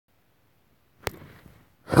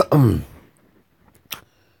All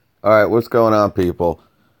right, what's going on, people?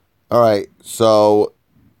 All right, so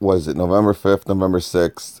was it November 5th, November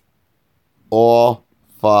 6th? All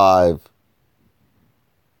five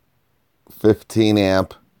 15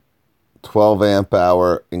 amp, 12 amp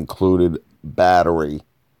hour included battery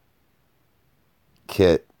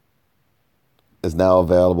kit is now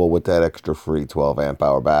available with that extra free 12 amp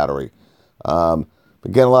hour battery. Been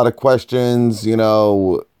getting a lot of questions.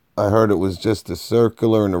 I heard it was just a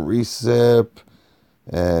circular and a recip.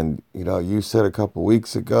 And, you said a couple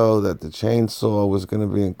weeks ago that the chainsaw was going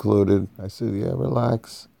to be included. I said, yeah,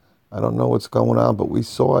 relax. I don't know what's going on, but we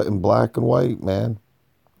saw it in black and white, man.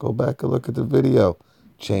 Go back and look at the video.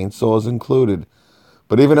 Chainsaws included.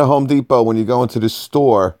 But even at Home Depot, when you go into the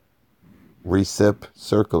store, recip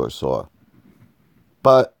circular saw.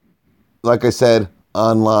 But, like I said,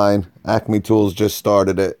 online, Acme Tools just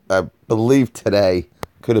started it. I believe today.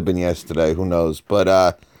 Could have been yesterday. Who knows? But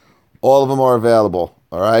all of them are available.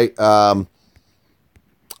 All right. The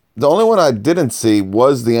only one I didn't see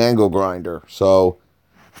was the angle grinder. So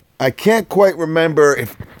I can't quite remember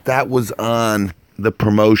if that was on the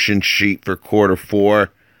promotion sheet for quarter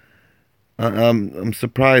four. I'm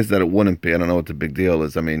surprised that it wouldn't be. I don't know what the big deal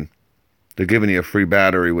is. I mean, they're giving you a free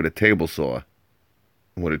battery with a table saw,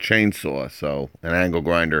 with a chainsaw, so an angle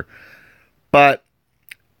grinder. But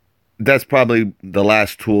that's probably the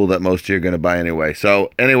last tool that most of you are going to buy anyway. So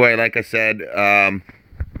anyway, like I said, I'll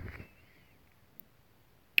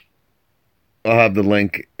have the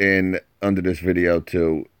link in under this video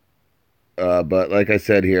too. But like I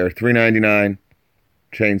said here, $3.99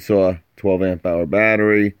 chainsaw, 12 amp hour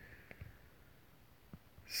battery.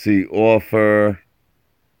 See offer.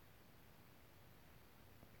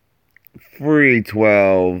 Free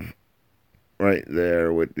 12 right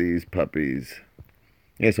there with these puppies.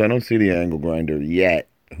 Yeah, so I don't see the angle grinder yet.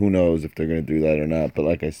 Who knows if they're going to do that or not. But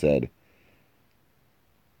like I said,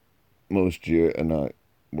 most of you are not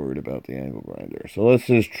worried about the angle grinder. So let's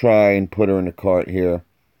just try and put her in the cart here.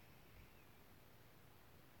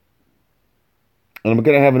 And I'm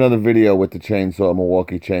going to have another video with the chainsaw,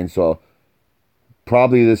 Milwaukee chainsaw,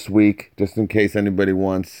 probably this week, just in case anybody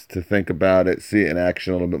wants to think about it, see it in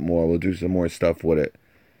action a little bit more. We'll do some more stuff with it.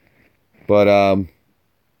 But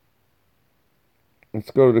let's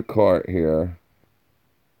go to the cart here.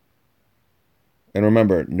 And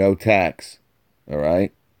remember, no tax. All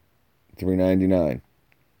right? $3.99.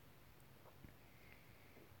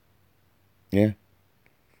 Yeah.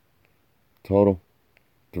 Total.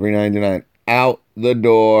 $3.99. Out the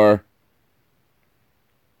door.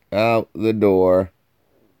 Out the door.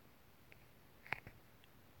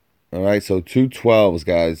 All right, so 212s,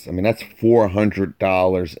 guys. I mean, that's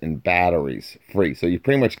 $400 in batteries free. So you're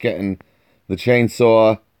pretty much getting the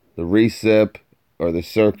chainsaw, the recip, or the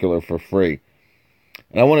circular for free.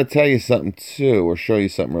 And I want to tell you something, too, or show you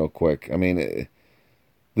something real quick. I mean,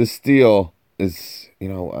 this deal is, I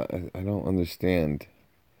don't understand.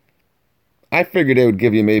 I figured they would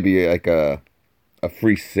give you maybe like a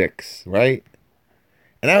free 6, right?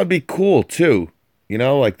 And that would be cool, too.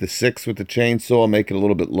 Like the 6 with the chainsaw, make it a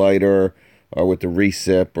little bit lighter, or with the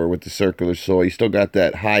recip, or with the circular saw. You still got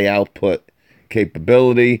that high output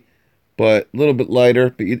capability, but a little bit lighter.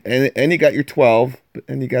 But and you got your 12,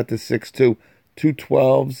 and you got the 6 too.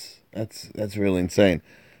 212s, that's really insane.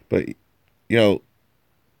 But, I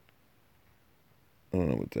don't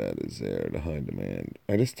know what that is there, the high demand.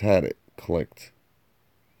 I just had it clicked.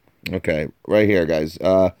 Okay, right here, guys.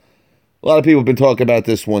 A lot of people have been talking about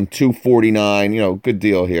this one, $249. Good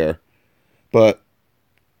deal here. But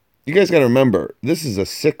you guys got to remember, this is a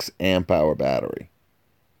 6 amp hour battery.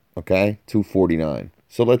 Okay, $249.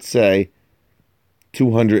 So let's say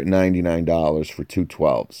 $299 for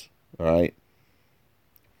 212s. All right,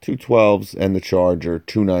 212s and the charger,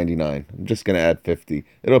 $299. I'm just gonna add 50.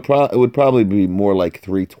 It would probably be more like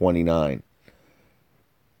 $329.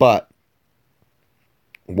 But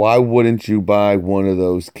why wouldn't you buy one of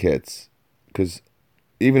those kits? Because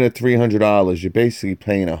even at $300, you're basically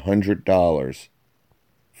paying $100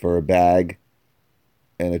 for a bag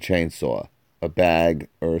and a chainsaw, a bag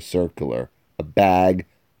or a circular, a bag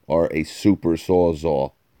or a super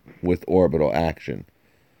sawzall with orbital action.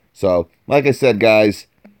 So, like I said, guys,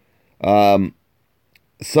 some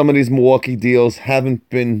of these Milwaukee deals haven't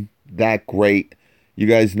been that great. You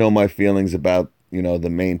guys know my feelings about, the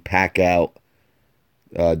main pack out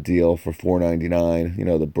deal for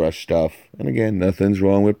 $4.99, the brush stuff. And again, nothing's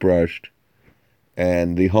wrong with brushed.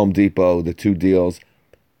 And the Home Depot, the 2 deals,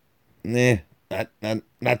 not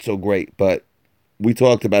so great. But we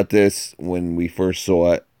talked about this when we first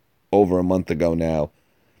saw it over a month ago now.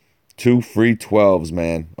 2 free 12s,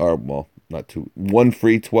 man. Or, well, not two, one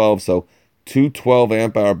free 12. So two 12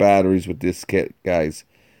 amp hour batteries with this kit, guys.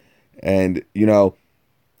 And,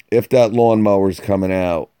 if that lawnmower's coming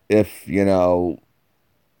out, if,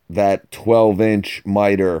 that 12-inch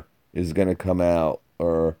miter is going to come out,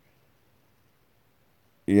 or,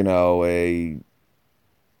 a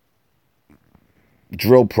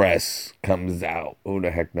drill press comes out, who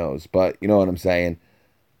the heck knows? But you know what I'm saying?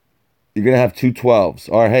 You're going to have two 12s.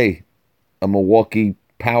 Or, hey, a Milwaukee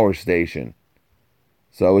power station.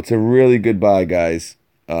 So it's a really good buy, guys.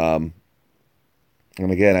 And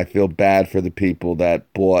again, I feel bad for the people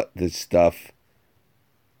that bought this stuff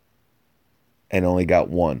and only got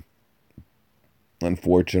one.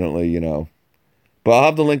 Unfortunately, But I'll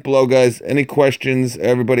have the link below, guys. Any questions?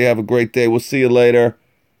 Everybody have a great day. We'll see you later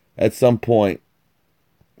at some point.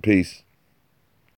 Peace.